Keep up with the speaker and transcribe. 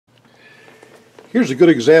Here's a good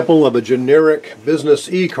example of a generic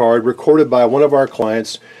business e-card recorded by one of our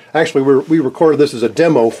clients. Actually, we recorded this as a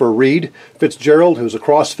demo for Reed Fitzgerald, who's a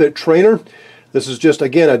CrossFit trainer. This is just,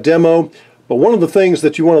 again, a demo, but one of the things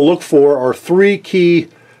that you want to look for are three key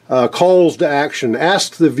calls to action.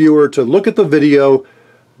 Ask the viewer to look at the video,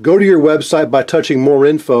 go to your website by touching more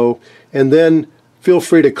info, and then feel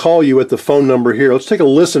free to call you at the phone number here. Let's take a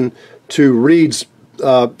listen to Reed's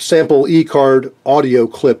sample e-card audio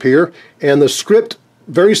clip here, and the script,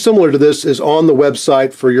 very similar to this, is on the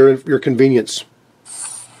website for your convenience.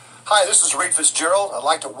 Hi, this is Reed Fitzgerald. I'd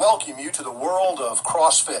like to welcome you to the world of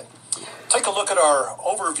CrossFit. Take a look at our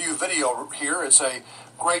overview video here. It's a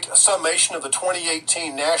great summation of the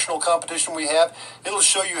 2018 national competition we have. It'll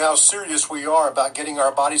show you how serious we are about getting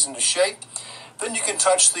our bodies into shape. Then you can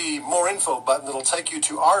touch the More Info button that'll take you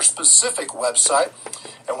to our specific website.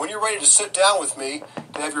 And when you're ready to sit down with me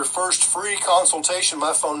to have your first free consultation,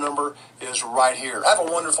 my phone number is right here. Have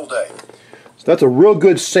a wonderful day. So that's a real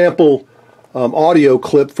good sample audio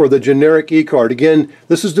clip for the generic e-card. Again,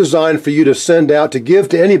 this is designed for you to send out, to give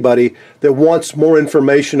to anybody that wants more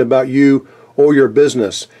information about you or your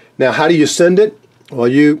business. Now, how do you send it? Well,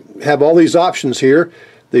 you have all these options here.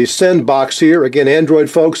 The send box here, again, Android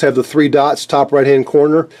folks have the three dots, top right hand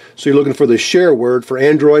corner, so you're looking for the share word for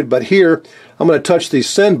Android. But here, I'm going to touch the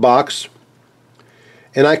send box,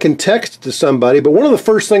 and I can text to somebody. But one of the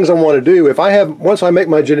first things I want to do, once I make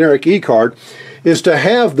my generic e-card, is to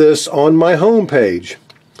have this on my home page.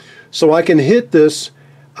 So I can hit this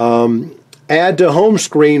add to home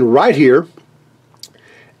screen right here,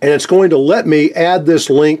 and it's going to let me add this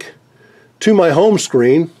link to my home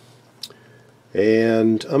screen.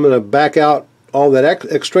 And I'm going to back out all that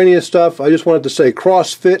extraneous stuff. I just wanted to say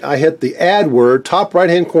CrossFit. I hit the add word, top right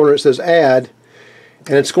hand corner, it says add,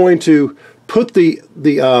 and it's going to put the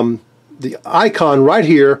icon right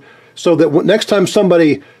here so that next time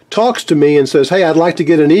somebody talks to me and says, hey, I'd like to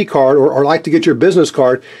get an e-card or like to get your business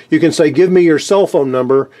card, you can say, give me your cell phone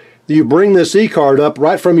number. You bring this e-card up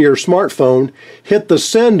right from your smartphone, hit the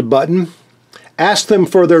send button, ask them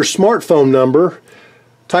for their smartphone number,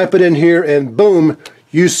 type it in here, and boom,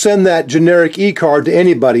 you send that generic e-card to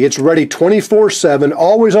anybody. It's ready 24/7,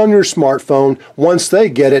 always on your smartphone. Once they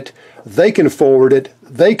get it, they can forward it,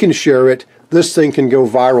 they can share it. This thing can go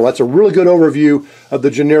viral. That's a really good overview of the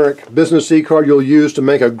generic business e-card you'll use to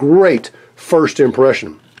make a great first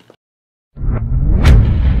impression.